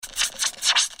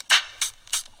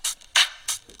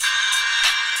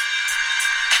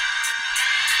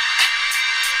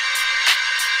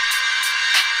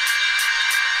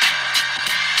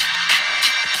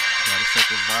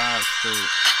straight.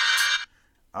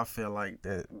 I feel like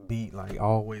that beat, like,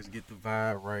 always get the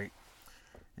vibe right.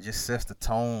 It just sets the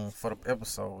tone for the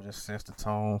episode, just sets the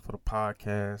tone for the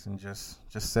podcast, and just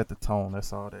set the tone.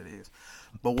 That's all that is.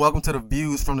 But welcome to the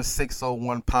Views from the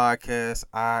 601 podcast.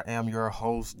 I am your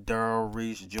host, Daryl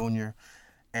Reese Jr.,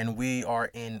 and we are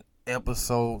in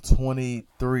episode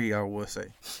 23, I would say.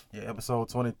 Yeah, episode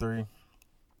 23.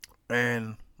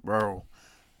 And, bro,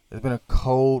 it's been a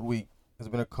cold week.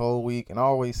 And I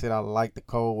always said I like the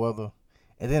cold weather.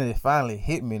 And then it finally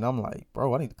hit me, and I'm like,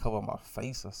 bro, I need to cover my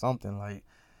face or something. Like,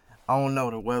 I don't know.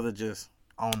 The weather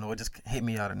I don't know. It just hit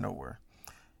me out of nowhere.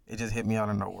 It just hit me out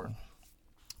of nowhere.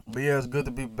 But yeah, it's good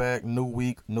to be back. New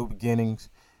week, new beginnings.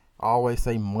 I always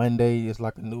say Monday is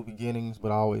like a new beginnings,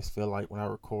 but I always feel like when I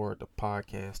record the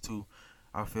podcast too,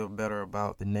 I feel better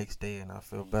about the next day, and I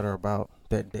feel better about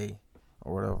that day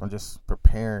or whatever. I'm just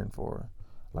preparing for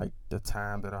like the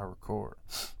time that I record.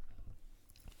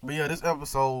 But yeah, this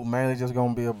episode mainly just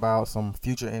gonna be about some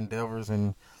future endeavors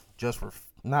and just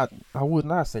not. I would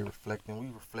not say reflecting. We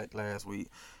reflect last week.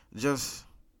 Just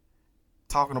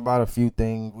talking about a few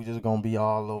things. We just gonna be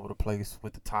all over the place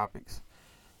with the topics.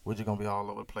 We're just gonna be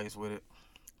all over the place with it.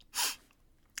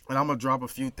 And I'm gonna drop a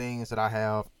few things that I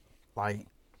have like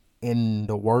in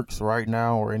the works right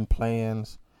now or in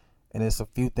plans. And it's a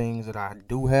few things that I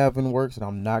do have in works that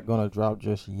I'm not gonna drop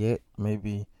just yet.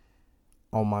 Maybe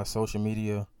on my social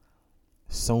media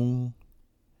soon.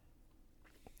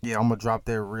 Yeah, I'm gonna drop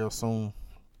that real soon.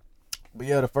 But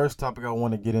yeah, the first topic I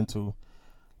want to get into,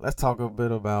 let's talk a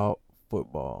bit about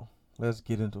football. Let's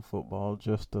get into football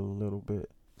just a little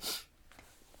bit.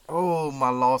 Oh, my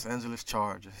Los Angeles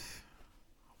Chargers.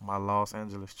 My Los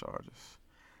Angeles Chargers.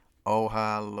 Oh,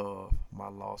 how I love my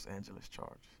Los Angeles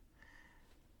Chargers.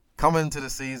 Coming into the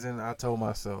season, I told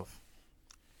myself,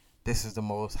 this is the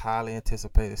most highly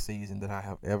anticipated season that I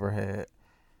have ever had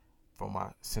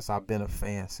since I've been a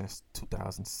fan since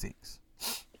 2006.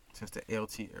 Since the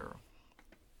LT era.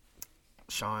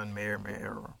 Sean Merriman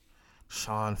era.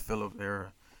 Sean Phillips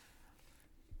era.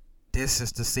 This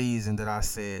is the season that I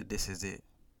said, this is it.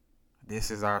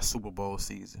 This is our Super Bowl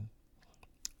season.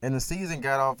 And the season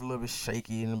got off a little bit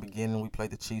shaky in the beginning. We played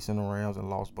the Chiefs and the Rams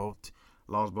and lost both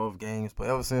games. But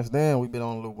ever since then, we've been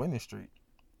on a little winning streak.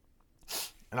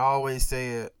 And I always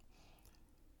said,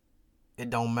 it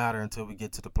don't matter until we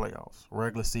get to the playoffs.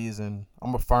 Regular season,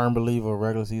 I'm a firm believer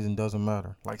regular season doesn't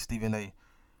matter. Like Stephen A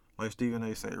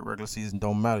said, regular season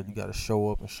don't matter. You got to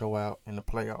show up and show out in the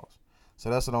playoffs.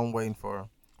 So that's what I'm waiting for.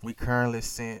 We currently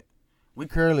sit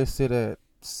at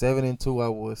 7-2, I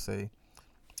would say.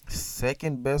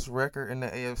 Second best record in the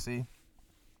AFC.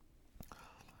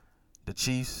 The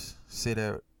Chiefs sit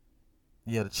at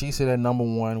number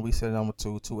one. We sit at number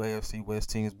two. Two AFC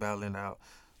West teams battling out.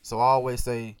 So I always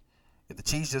say, if the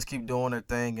Chiefs just keep doing their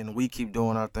thing and we keep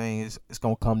doing our thing, it's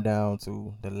going to come down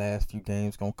to the last few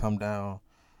games. Going to come down.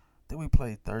 Then we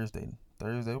play Thursday.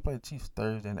 We play the Chiefs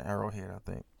Thursday in the Arrowhead, I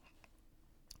think.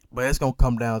 But it's going to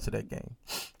come down to that game.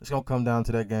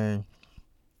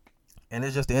 And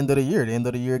it's just the end of the year. The end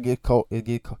of the year get cold. It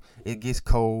gets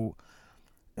cold.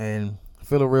 And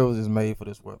Phillip Rivers is made for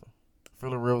this weather.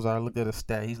 Phillip Rivers, I looked at his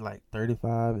stat. He's like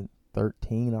 35-13,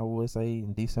 I would say,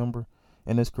 in December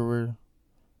in his career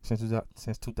since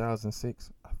 2006,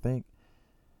 I think.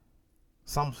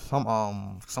 Some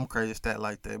crazy stat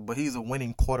like that. But he's a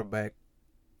winning quarterback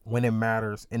when it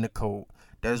matters in the cold.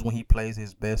 That is when he plays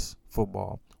his best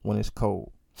football, when it's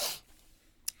cold.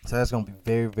 So that's going to be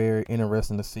very, very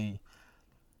interesting to see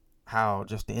how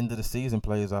just the end of the season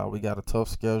plays out. We got a tough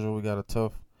schedule.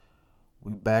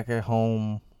 We back at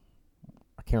home.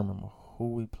 I can't remember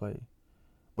who we play.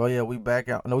 But yeah, we back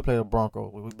out. No, we play the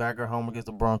Broncos. We back at home against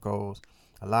the Broncos.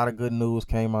 A lot of good news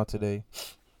came out today.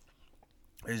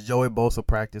 It's Joey Bosa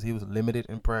practice. He was limited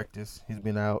in practice. He's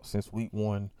been out since week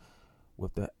 1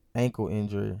 with the ankle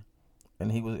injury.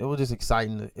 And it was just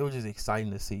exciting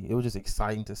to see. It was just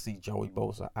exciting to see Joey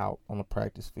Bosa out on the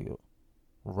practice field,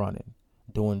 running,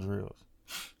 doing drills,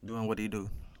 doing what he do.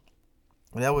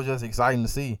 And that was just exciting to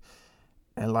see.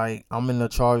 And like, I'm in the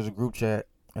Chargers group chat,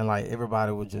 and like,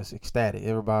 everybody was just ecstatic.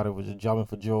 Everybody was just jumping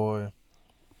for joy,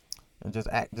 and just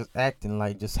acting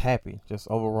like just happy, just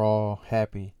overall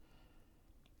happy,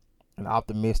 and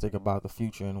optimistic about the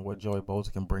future and what Joey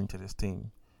Bosa can bring to this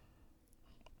team.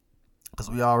 Because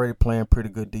we already playing pretty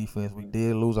good defense. We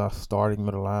did lose our starting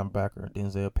middle linebacker,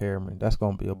 Denzel Perryman. That's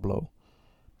going to be a blow.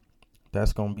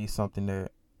 That's going to be something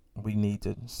that we need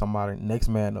somebody, next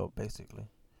man up, basically.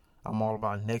 I'm all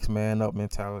about next man up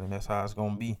mentality, and that's how it's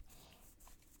going to be.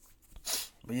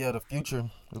 But yeah, the future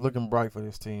is looking bright for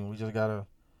this team. We just got to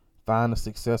find a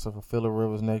successor for Phillip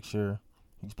Rivers next year.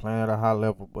 He's playing at a high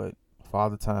level, but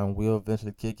Father Time will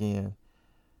eventually kick in,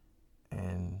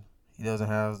 and he doesn't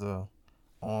have the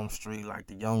arm strength like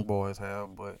the young boys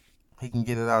have, but he can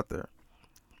get it out there.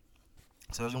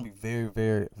 So it's gonna be very,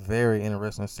 very, very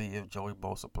interesting to see if Joey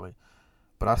Bosa play.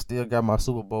 But I still got my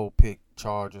Super Bowl pick: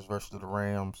 Chargers versus the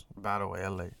Rams, Battle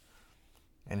of LA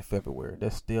in February.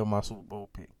 That's still my Super Bowl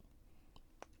pick.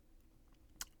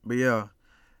 But yeah,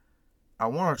 I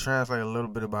want to translate a little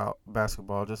bit about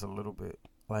basketball, just a little bit.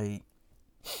 Like,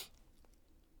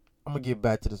 I'm gonna get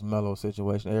back to this Melo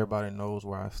situation. Everybody knows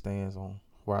where I stand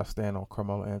on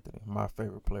Carmelo Anthony, my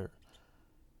favorite player.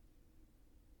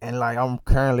 And like, I'm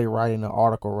currently writing an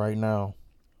article right now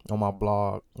on my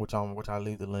blog, which I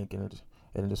leave the link in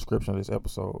the description of this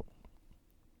episode.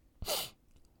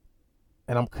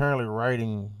 And I'm currently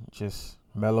writing just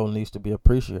Melo needs to be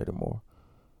appreciated more.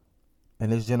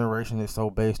 And this generation is so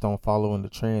based on following the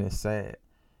trend. It's sad.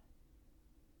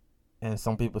 And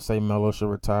some people say Melo should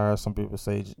retire. Some people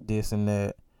say this and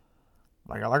that.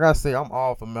 Like I say, I'm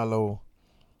all for Melo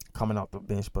coming off the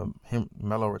bench, but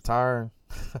Melo retiring.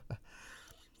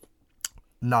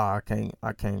 Nah, I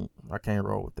can't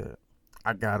roll with that.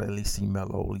 I gotta at least see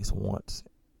Melo at least once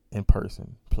in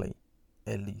person play,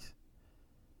 at least.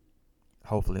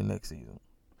 Hopefully next season,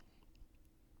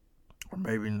 or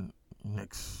maybe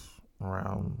next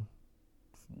around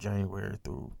January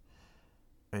through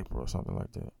April or something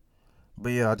like that.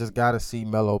 But yeah, I just gotta see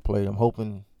Melo play. I'm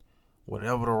hoping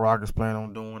whatever the Rockets plan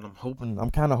on doing,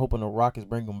 I'm kind of hoping the Rockets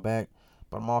bring him back,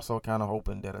 but I'm also kind of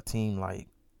hoping that a team like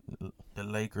the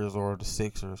Lakers or the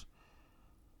Sixers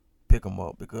pick him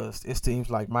up, because it's teams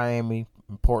like Miami,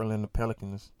 Portland, the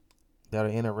Pelicans that are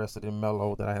interested in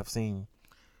Melo that I have seen,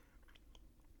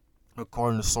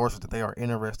 according to sources, that they are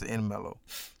interested in Melo.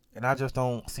 And I just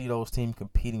don't see those teams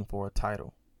competing for a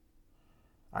title.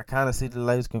 I kind of see the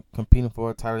Lakers competing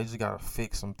for a title. They just got to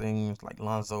fix some things like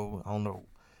Lonzo. I don't know.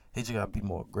 He just got to be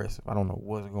more aggressive. I don't know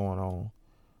what's going on.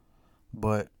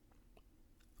 But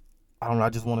I don't know. I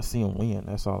just want to see him win.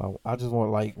 That's all. I just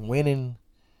want, like, winning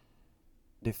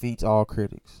defeats all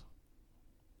critics.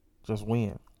 Just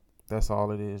win. That's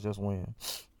all it is. Just win.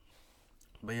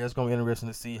 But yeah, it's going to be interesting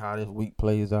to see how this week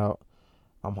plays out.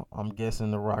 I'm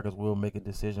guessing the Rockets will make a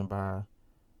decision by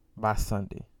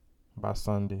Sunday. By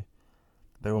Sunday,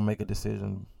 they will make a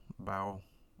decision about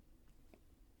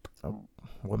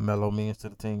what Melo means to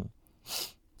the team.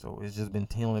 So it's just been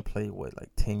he only played like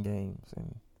 10 games,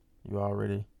 and you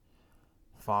already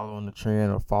following the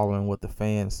trend or following what the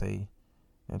fans say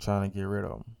and trying to get rid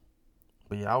of him.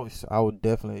 But yeah, I would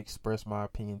definitely express my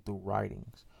opinion through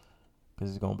writings,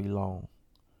 because it's gonna be long.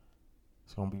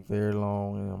 It's gonna be very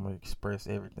long, and I'm gonna express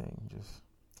everything. Just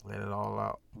let it all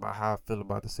out about how I feel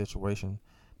about the situation,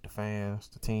 the fans,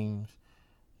 the teams,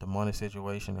 the money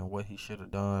situation, and what he should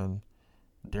have done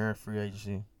during free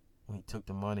agency when he took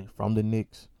the money from the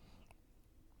Knicks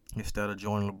instead of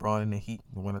joining LeBron in the Heat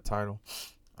and win a title.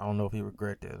 I don't know if he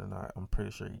regret that or not. I'm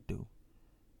pretty sure he do,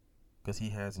 because he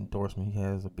has endorsement. He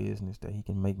has a business that he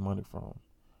can make money from.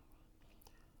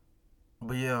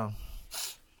 But yeah,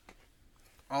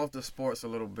 off the sports a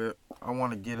little bit, I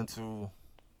want to get into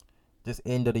this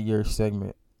end of the year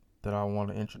segment that I want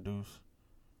to introduce.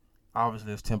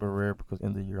 Obviously, it's temporary because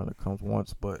end of the year only comes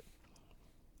once, but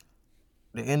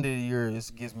the end of the year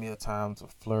gives me a time to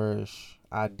flourish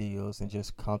ideas and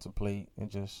just contemplate and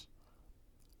just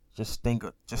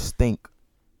think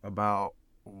about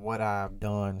what I've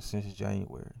done since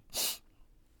January.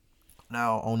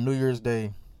 Now, on New Year's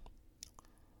Day,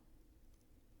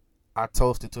 I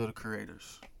toasted to the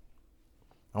creators.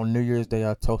 On New Year's Day,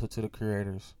 I toasted to the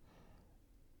creators.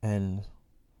 And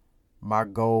my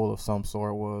goal of some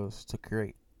sort was to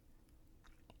create.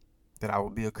 That I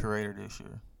would be a creator this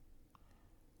year.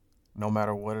 No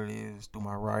matter what it is, through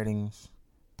my writings,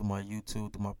 through my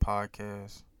YouTube, through my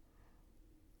podcast,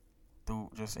 through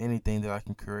just anything that I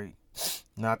can create.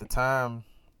 Now, at the time,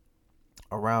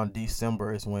 around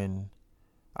December is when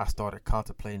I started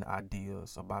contemplating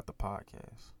ideas about the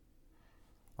podcast.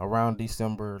 Around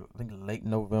December, I think late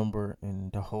November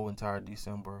and the whole entire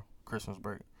December, Christmas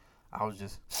break, I was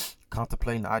just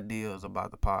contemplating ideas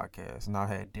about the podcast, and I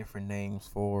had different names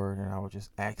for it, and I was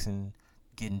just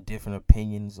getting different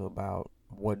opinions about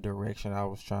what direction I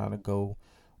was trying to go,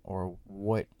 or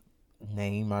what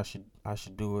name I should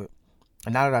do it.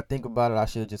 And now that I think about it, I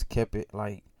should have just kept it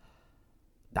like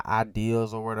the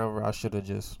ideas or whatever. I should have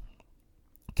just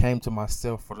came to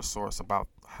myself for the source about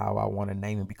how I want to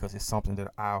name it, because it's something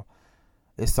that I'm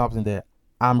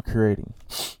creating.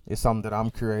 It's something that I'm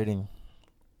creating,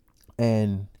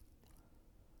 and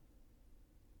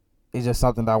it's just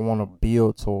something that I want to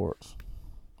build towards.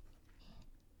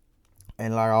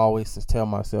 And like I always just tell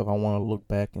myself, I want to look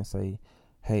back and say,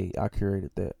 hey, I created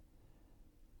that.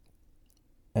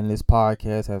 And this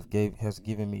podcast has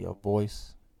given me a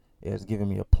voice. It has given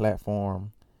me a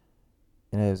platform.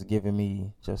 And it has given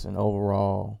me just an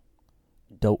overall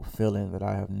dope feeling that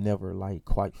I have never like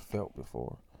quite felt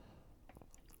before.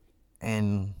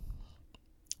 And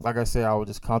like I said, I was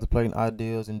just contemplating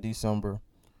ideas in December,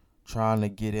 trying to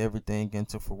get everything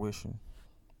into fruition.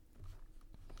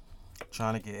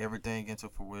 And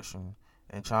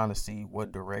trying to see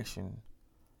what direction,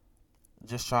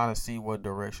 just trying to see what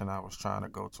direction I was trying to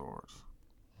go towards.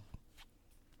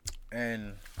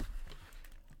 And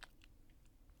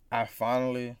I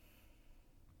finally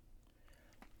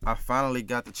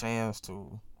got the chance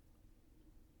to,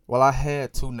 well, I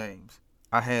had two names.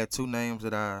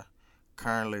 That I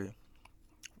currently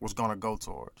was going to go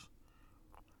towards.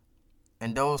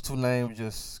 And those two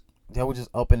names they were just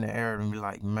up in the air and be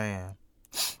like, man.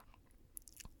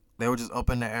 They were just up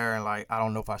in the air and like, I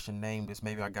don't know if I should name this.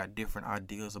 Maybe I got different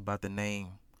ideas about the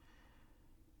name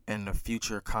and the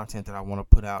future content that I want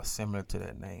to put out similar to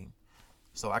that name.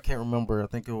 So I can't remember. I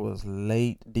think it was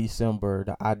late December.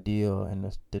 The idea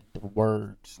and the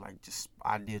words, like just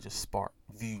idea just sparked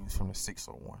views from the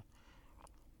 601.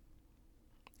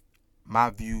 My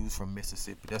views from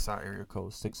Mississippi. That's our area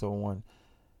code, 601.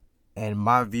 And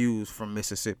my views from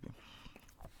Mississippi.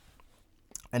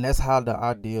 And that's how the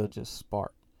idea just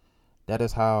sparked. That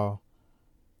is how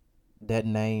that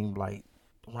name, like,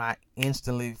 when I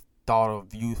instantly thought of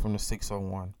views from the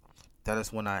 601, that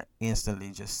is when I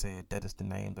instantly just said, that is the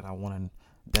name that I want to,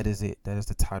 that is it. That is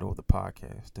the title of the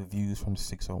podcast, the Views from the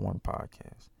 601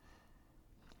 podcast.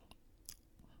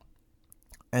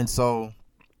 And so,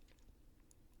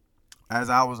 as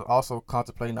I was also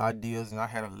contemplating ideas and I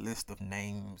had a list of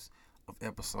names of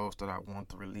episodes that I want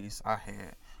to release, I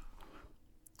had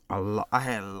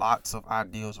lots of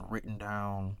ideas written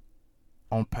down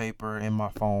on paper in my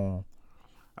phone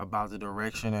about the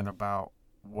direction and about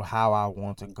how I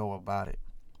want to go about it.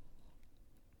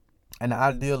 And the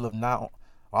idea of I'm going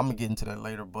to get into that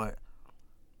later, but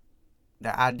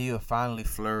the idea finally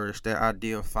flourished. That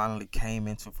idea finally came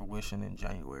into fruition in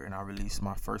January, and I released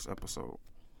my first episode.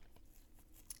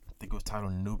 I think it was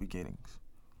titled New Beginnings.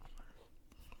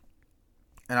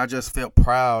 And I just felt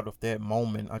proud of that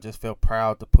moment. I just felt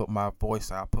proud to put my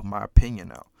voice out, put my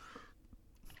opinion out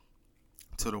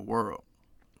to the world.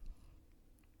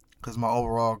 Because my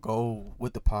overall goal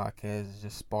with the podcast is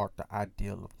just spark the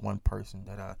ideal of one person.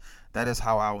 That is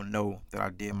how I will know that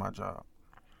I did my job.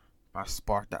 I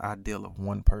sparked the ideal of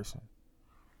one person.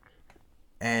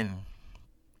 And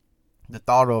the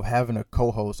thought of having a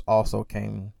co-host also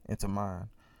came into mind.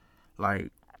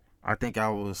 Like, I think I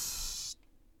was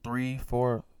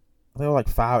 5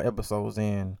 episodes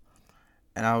in,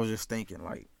 and I was just thinking,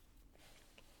 like,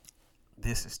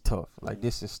 this is tough. Like,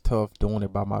 this is tough doing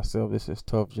it by myself. This is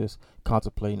tough just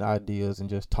contemplating ideas and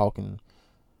just talking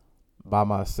by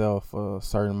myself for a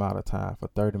certain amount of time, for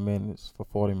 30 minutes, for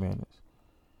 40 minutes.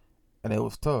 And it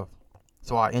was tough.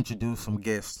 So I introduced some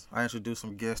guests. on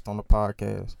the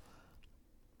podcast.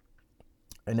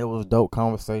 And it was dope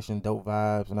conversation, dope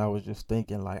vibes. And I was just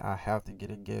thinking, like, I have to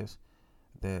get a guest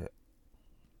that,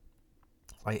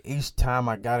 like, each time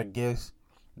I got a guest,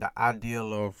 the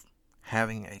ideal of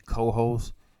having a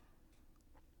co-host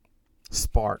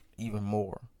sparked even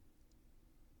more.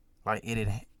 Like, it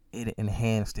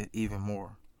enhanced it even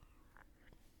more.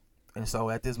 And so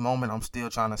at this moment, I'm still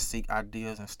trying to seek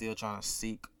ideas and still trying to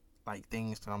seek, like,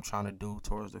 things that I'm trying to do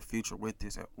towards the future with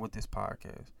this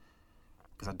podcast.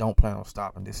 Because I don't plan on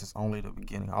stopping. This is only the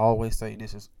beginning. I always say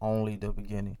this is only the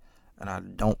beginning, and I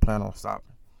don't plan on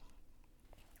stopping.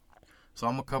 So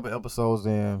I'm a couple episodes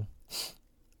in,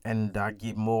 and I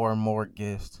get more and more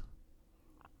guests.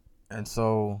 And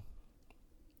so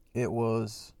it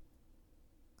was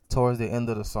towards the end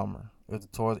of the summer.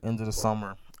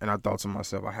 And I thought to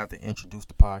myself, I have to introduce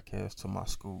the podcast to my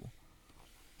school.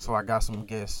 So I got some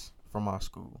guests from my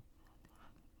school.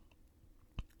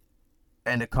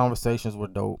 And the conversations were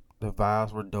dope. The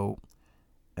vibes were dope.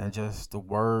 And just the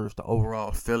words, the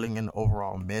overall feeling, and the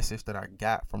overall message that I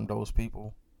got from those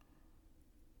people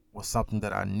was something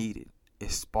that I needed.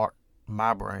 It sparked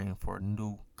my brain for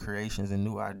new creations and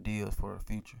new ideas for the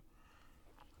future.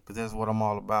 Because that's what I'm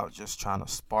all about, just trying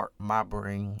to spark my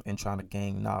brain and trying to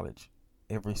gain knowledge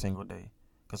every single day.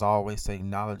 Because I always say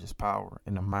knowledge is power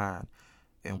in the mind,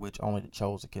 in which only the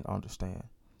chosen can understand.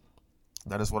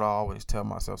 That is what I always tell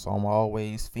myself. So I'm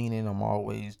always fiending, I'm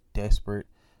always desperate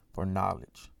for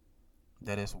knowledge.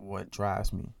 That is what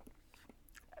drives me.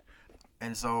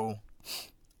 And so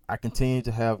I continue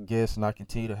to have guests and I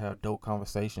continue to have dope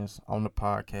conversations on the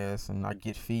podcast, and I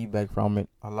get feedback from it.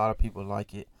 A lot of people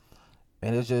like it,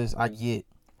 and it's just I get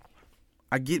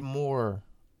more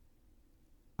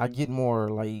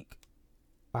like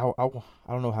I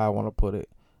don't know how I want to put it,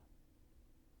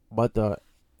 but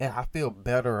and I feel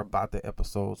better about the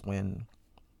episodes when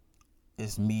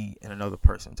it's me and another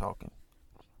person talking.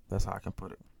 That's how I can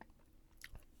put it.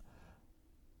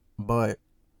 But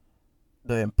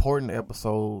the important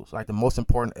episodes, like the most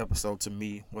important episode to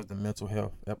me, was the mental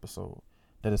health episode.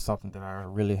 That is something that I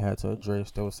really had to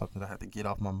address. That was something that I had to get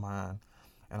off my mind,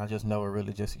 and I just never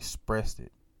really just expressed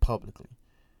it publicly.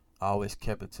 I always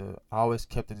kept it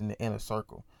in the inner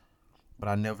circle, but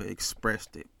I never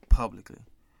expressed it publicly.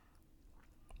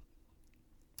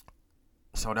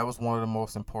 So that was one of the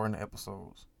most important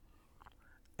episodes.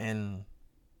 And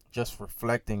just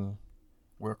reflecting,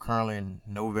 we're currently in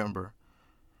November,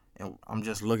 and I'm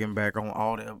just looking back on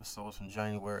all the episodes from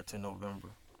January to November.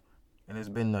 And it's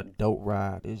been a dope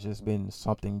ride. It's just been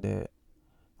something that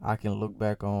I can look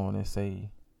back on and say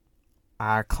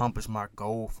I accomplished my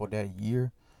goal for that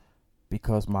year,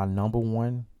 because my number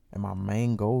one and my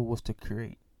main goal was to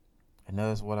create. And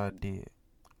that's what I did.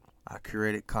 I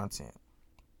created content.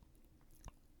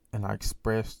 And I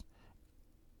expressed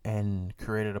and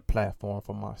created a platform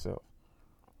for myself.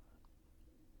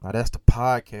 Now that's the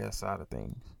podcast side of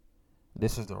things.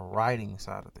 This is the writing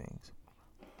side of things.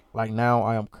 Like now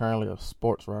I am currently a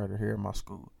sports writer here at my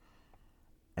school.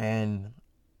 And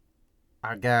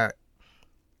I got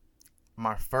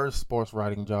my first sports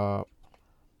writing job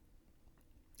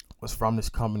was from this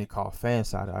company called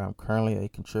Fansided. I am currently a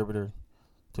contributor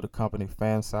to the company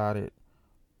Fansided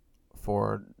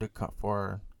for the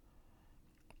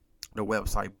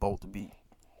website Bolt Beat.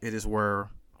 It is where,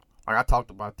 like, I talked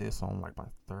about this on like my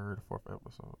third or fourth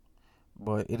episode,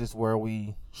 but it is where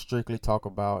we strictly talk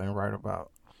about and write about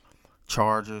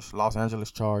Chargers, Los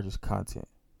Angeles Chargers content.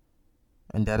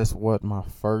 And that is what my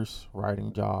first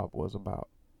writing job was about.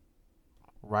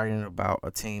 Writing about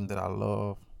a team that I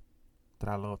love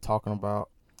talking about,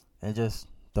 and just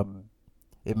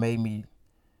it made me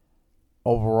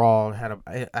overall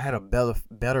I had a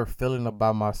better feeling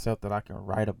about myself that I can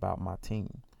write about my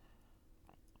team.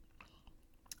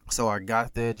 So I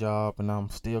got that job, and I'm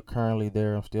still currently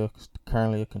there. I'm still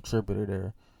currently a contributor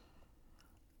there.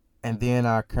 And then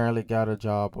I currently got a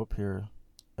job up here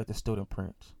at the Student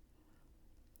Prince.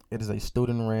 It is a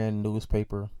student-ran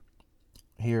newspaper.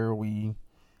 Here we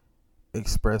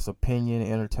express opinion,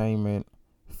 entertainment,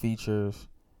 features,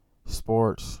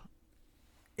 sports,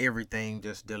 everything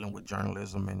just dealing with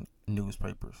journalism and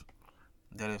newspapers.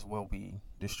 That is what we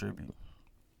distribute.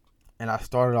 And I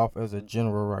started off as a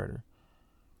general writer.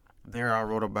 There I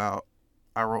wrote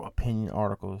opinion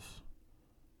articles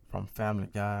from Family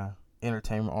Guy,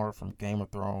 entertainment articles from Game of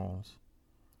Thrones.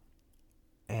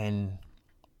 And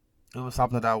it was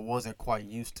something that I wasn't quite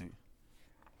used to.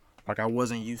 Like, I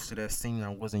wasn't used to that scene. I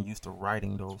wasn't used to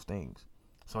writing those things.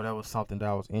 So that was something that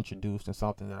I was introduced, and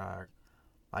something that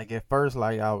like at first,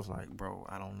 like I was like, bro,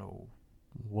 I don't know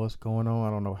what's going on. I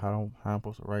don't know how I'm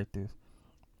supposed to write this.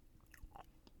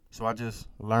 So I just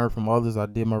learned from others. I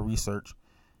did my research,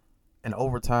 and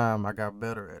over time I got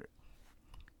better at it.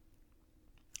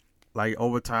 Like,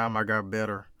 over time I got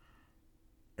better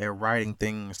at writing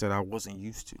things that I wasn't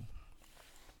used to.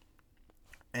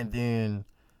 And then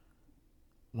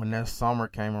when that summer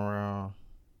came around,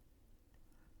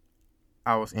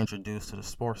 I was introduced to the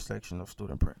sports section of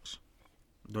Student Prince,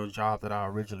 the job that I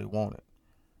originally wanted.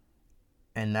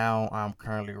 And now I'm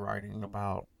currently writing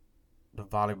about the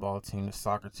volleyball team, the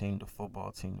soccer team, the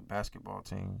football team, the basketball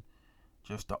team,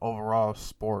 just the overall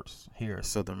sports here at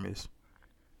Southern Miss.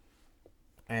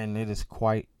 And it is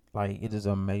it is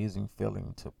an amazing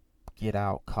feeling to get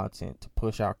out content, to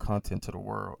push out content to the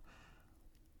world.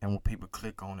 And when people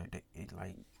click on it,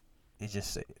 it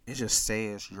just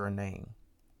says your name,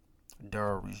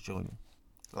 Daryl Reese Jr.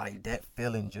 Like, that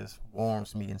feeling just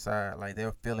warms me inside. Like,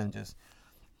 that feeling it's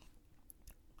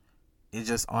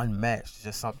just unmatched. It's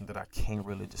just something that I can't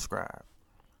really describe.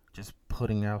 Just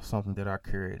putting out something that I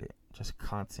created, just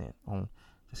content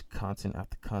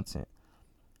after content,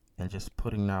 and just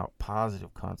putting out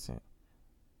positive content,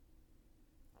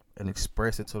 and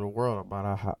express it to the world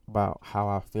about how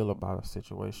I feel about a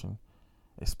situation,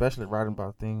 especially writing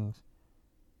about things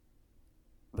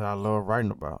that I love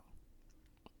writing about.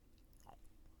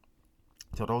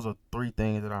 So those are 3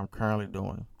 things that I'm currently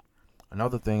doing.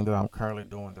 Another thing that I'm currently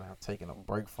doing that I've taken a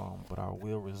break from, but I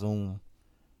will resume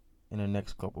in the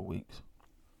next couple of weeks,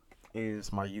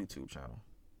 is my YouTube channel.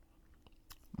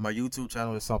 My YouTube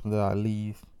channel is something that I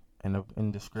leave in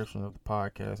the description of the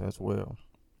podcast as well.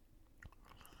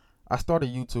 I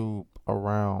started YouTube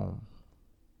around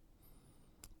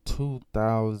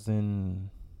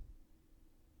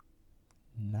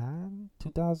 2009,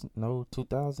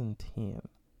 2010,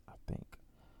 I think.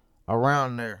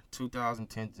 Around there,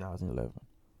 2010, 2011.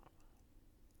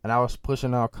 And I was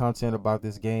pushing out content about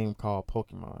this game called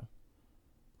Pokemon.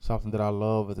 Something that I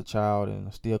love as a child and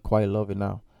I still quite love it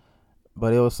now.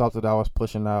 But it was something that I was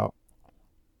pushing out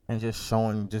and just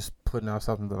putting out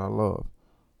something that I love.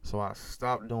 So I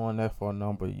stopped doing that for a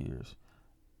number of years.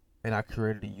 And I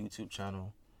created a YouTube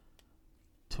channel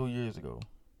 2 years ago.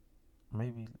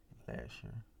 Maybe last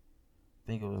year. I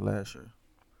think it was last year.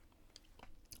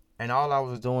 And all I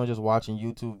was doing just watching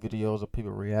YouTube videos of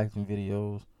people reacting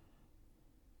videos.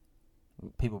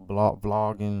 People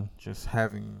vlogging, just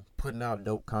putting out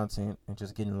dope content and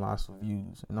just getting lots of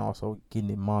views and also getting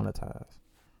it monetized.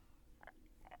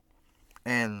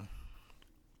 And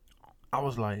I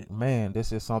was like, man,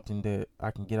 this is something that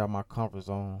I can get out of my comfort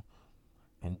zone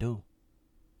and do.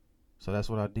 So that's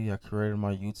what I did. I created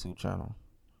my YouTube channel.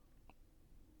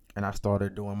 And I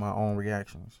started doing my own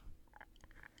reactions.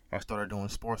 I started doing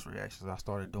sports reactions. I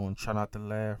started doing try not to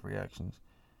laugh reactions.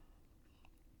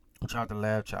 Try not to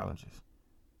laugh challenges.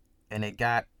 And it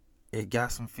got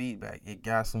some feedback. It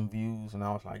got some views. And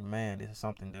I was like, man, this is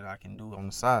something that I can do on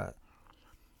the side.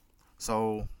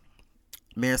 So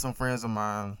me and some friends of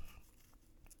mine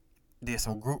did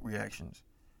some group reactions.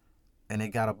 And it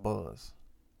got a buzz.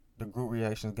 The group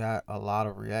reactions got a lot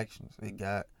of reactions. It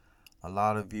got a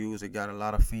lot of views. It got a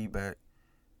lot of feedback.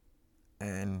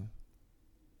 And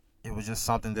it was just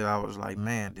something that I was like,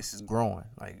 man, this is growing.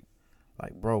 Like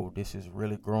bro, this is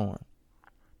really growing.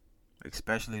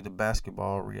 Especially the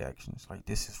basketball reactions. Like,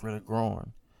 this is really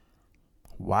growing.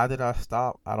 Why did I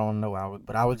stop? I don't know.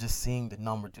 I was just seeing the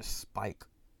number just spike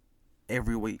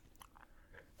every week.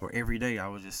 Or every day, I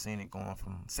was just seeing it going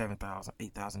from 7,000,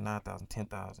 8,000, 9,000,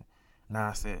 10,000. Now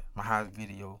I said, my highest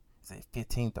video is at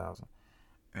 15,000.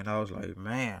 And I was like,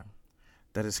 man,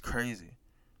 that is crazy.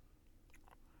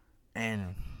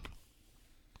 And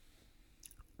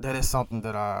that is something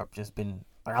that I've been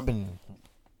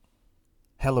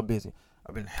hella busy.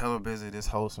 I've been hella busy this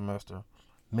whole semester.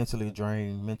 Mentally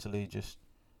drained, mentally just,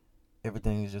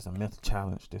 everything is just a mental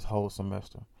challenge this whole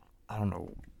semester. I don't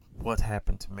know what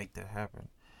happened to make that happen.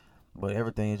 But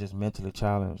everything is just mentally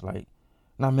challenged. Like,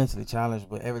 not mentally challenged,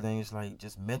 but everything is like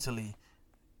just mentally,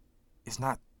 it's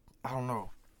not, I don't know.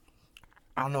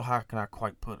 I don't know how can I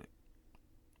quite put it.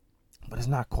 But it's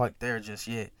not quite there just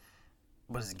yet.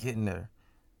 But it's getting there.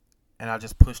 And I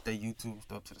just pushed that YouTube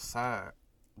stuff to the side.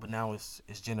 But now it's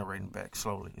generating back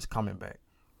slowly. It's coming back.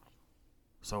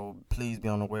 So please be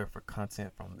on the lookout for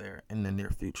content from there in the near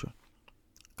future.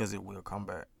 Because it will come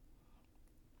back.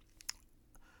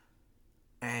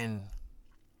 And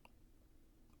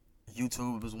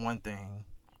YouTube is one thing.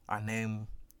 I named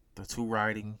the 2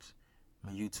 writings,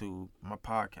 my YouTube, my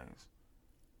podcast.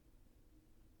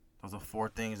 Those are 4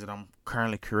 things that I'm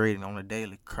currently creating on a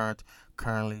daily,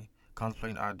 currently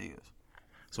contemplating ideas.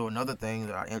 So another thing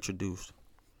that I introduced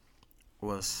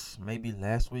was maybe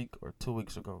last week or 2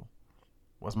 weeks ago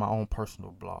was my own personal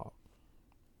blog.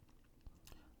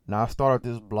 Now I started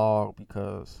this blog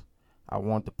because I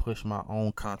wanted to push my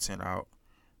own content out.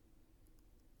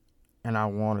 And I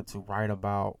wanted to write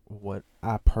about what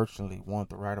I personally want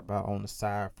to write about on the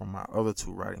side from my other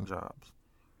 2 writing jobs.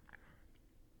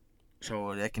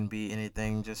 So that can be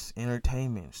anything, just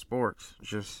entertainment, sports,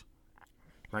 just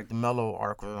like the Mellow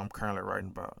article that I'm currently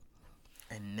writing about.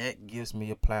 And that gives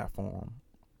me a platform.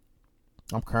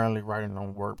 I'm currently writing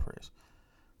on WordPress.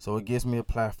 So it gives me a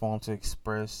platform to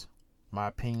express my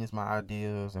opinions, my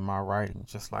ideas, and my writing,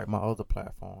 just like my other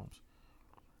platforms.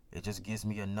 It just gives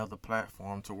me another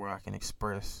platform to where I can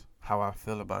express how I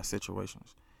feel about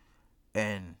situations.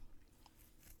 And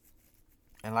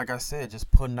like I said,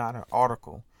 just putting out an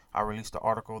article. I released an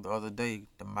article the other day,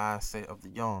 The Mindset of the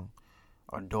Young.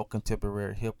 Adult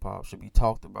contemporary hip hop should be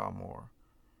talked about more.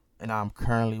 And I'm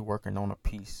currently working on a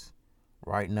piece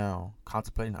right now,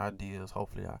 contemplating ideas.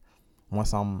 Hopefully,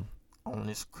 once I'm on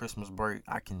this Christmas break,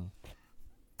 I can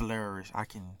flourish. I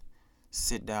can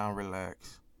sit down,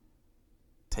 relax,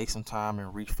 take some time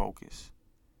and refocus.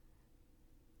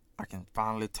 I can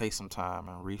finally take some time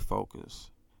and refocus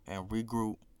and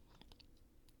regroup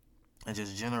and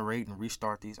just generate and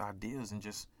restart these ideas and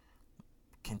just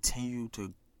continue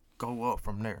to go up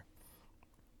from there.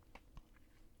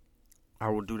 I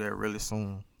will do that really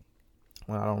soon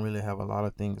when I don't really have a lot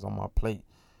of things on my plate.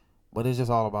 But it's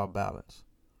just all about balance.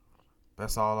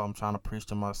 That's all I'm trying to preach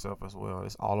to myself as well.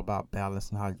 It's all about balance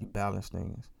and how you balance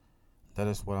things. That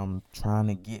is what I'm trying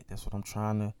to get.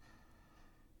 That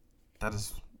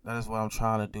is That is what I'm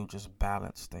trying to do, just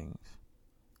balance things.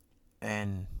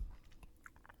 And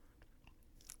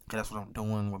that's what I'm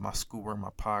doing with my schoolwork, my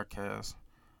podcast,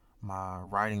 my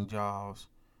writing jobs,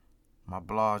 my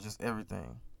blog, just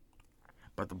everything.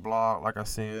 But the blog, like I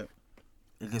said,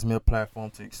 it gives me a platform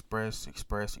to express,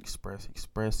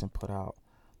 and put out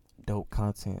dope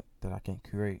content that I can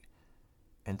create.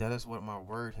 And that is what my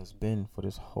word has been for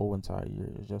this whole entire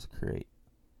year, is just create.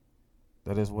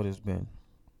 That is what it's been.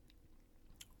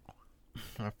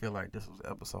 I feel like this was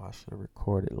an episode I should have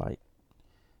recorded like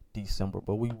December,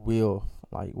 but we will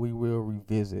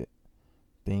revisit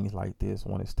things like this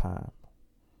when it's time.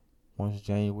 Once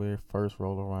January 1st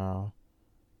roll around,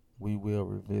 we will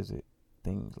revisit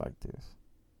things like this.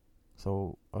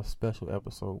 So a special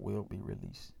episode will be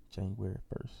released January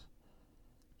 1st.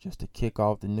 Just to kick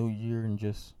off the new year, and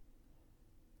it's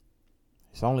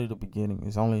only the beginning.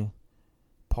 It's only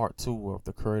part 2 of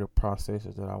the creative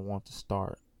processes that I want to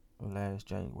start last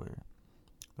January.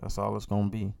 That's all it's going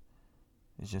to be.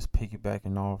 It's just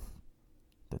piggybacking off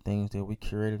the things that we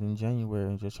created in January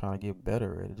and just trying to get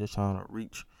better at it. Just trying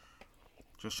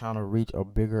to reach a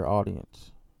bigger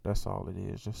audience. That's all it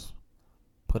is. Just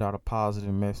put out a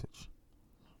positive message.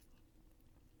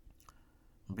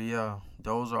 But yeah,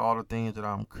 those are all the things that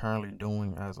I'm currently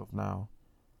doing as of now.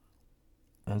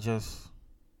 And just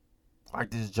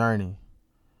like this journey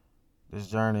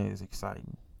is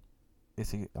exciting.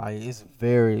 It's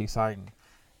very exciting.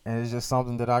 And it's just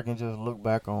something that I can just look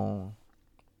back on,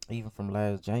 even from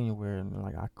last January, and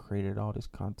like I created all this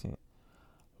content.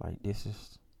 Like this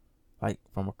is, like,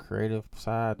 from a creative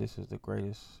side, this is the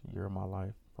greatest year of my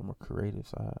life. From a creative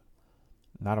side,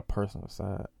 not a personal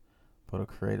side, but a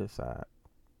creative side.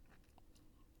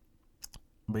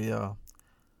 But yeah,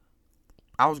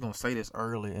 I was gonna say this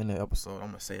early in the episode. I'm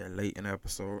gonna say it late in the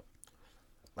episode.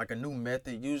 Like a new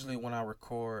method. Usually when I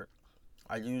record,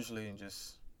 I usually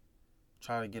just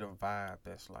try to get a vibe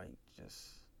that's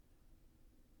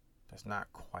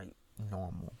not quite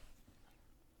normal.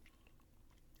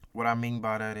 What I mean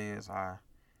by that is I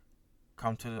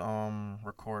come to the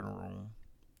recording room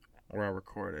where I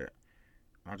record at.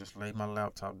 I just lay my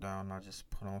laptop down and I just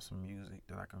put on some music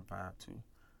that I can vibe to.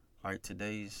 Like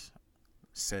today's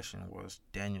session was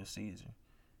Daniel Caesar.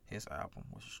 His album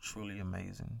was truly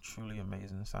amazing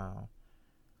sound.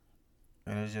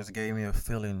 And it just gave me a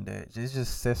feeling that it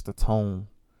just sets the tone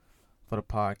for the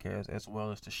podcast, as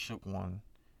well as the Shook One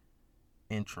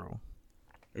intro.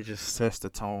 It just sets the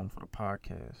tone for the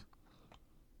podcast.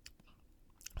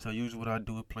 So usually what I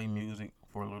do is play music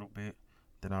for a little bit,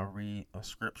 then I read a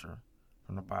scripture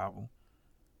from the Bible,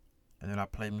 and then I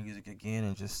play music again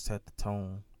and just set the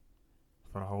tone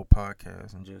for the whole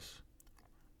podcast and just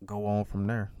go on from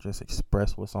there. Just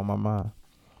express what's on my mind.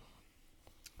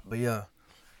 But yeah,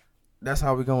 that's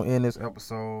how we're going to end this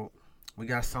episode. We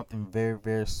got something very,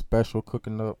 very special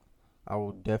cooking up. I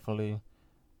will definitely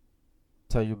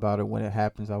tell you about it when it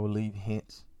happens. I will leave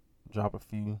hints, drop a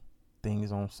few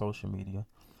things on social media.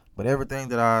 But everything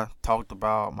that I talked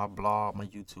about, my blog, my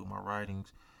YouTube, my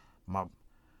writings, my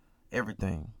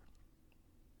everything,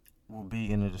 will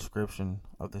be in the description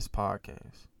of this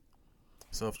podcast.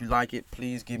 So if you like it,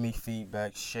 please give me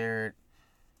feedback, share it,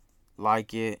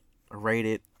 like it, rate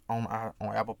it on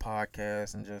Apple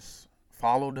Podcasts, and just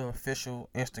follow the official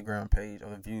Instagram page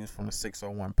of the Views from the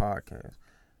 601 podcast.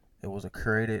 It was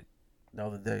created the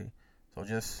other day. So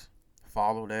just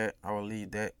follow that. I will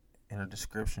leave that in the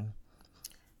description.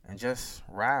 And just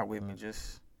ride with me.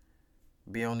 Just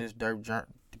be on this dope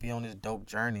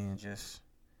journey and just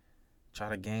try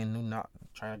to gain new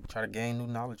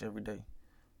knowledge every day.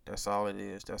 That's all it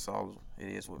is. That's all it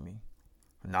is with me.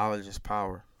 Knowledge is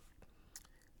power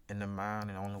in the mind,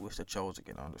 and only which the chosen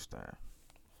can understand.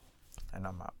 And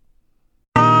I'm out.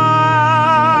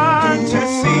 To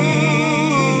see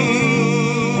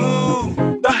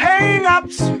the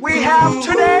hang-ups we have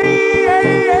today,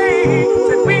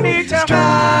 that we need to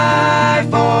strive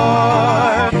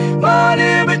for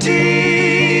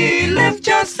liberty. Lift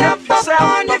yourself up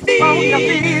on your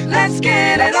feet. Let's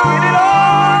get it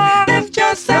on. Lift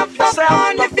yourself up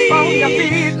on your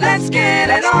feet. Let's get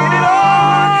it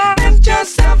on. Lift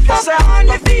yourself up on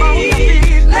your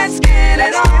feet. Let's get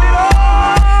it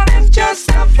on. Lift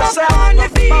yourself up on your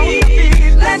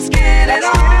feet. Let's get it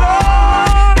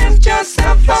on. Lift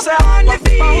yourself up on your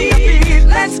feet.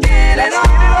 Let's get it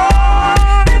on.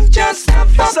 Lift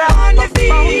yourself up on your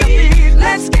feet.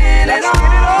 Let's get it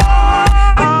on.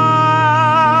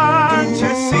 To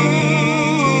see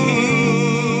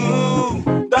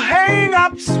the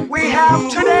hang-ups we have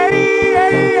today,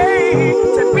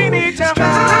 that we need to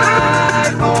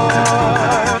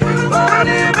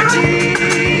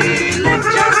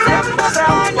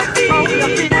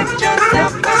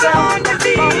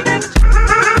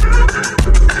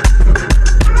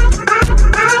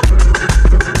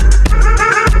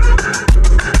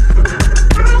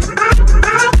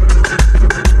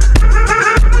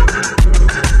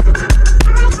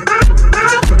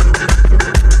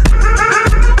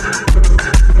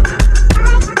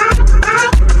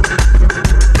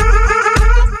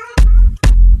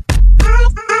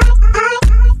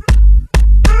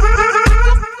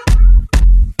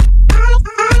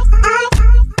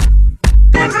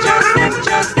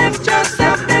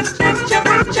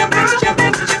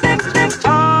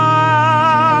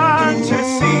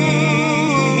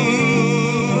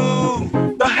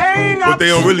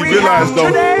don't really realize though,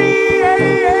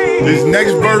 this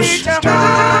next verse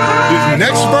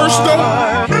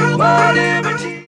though,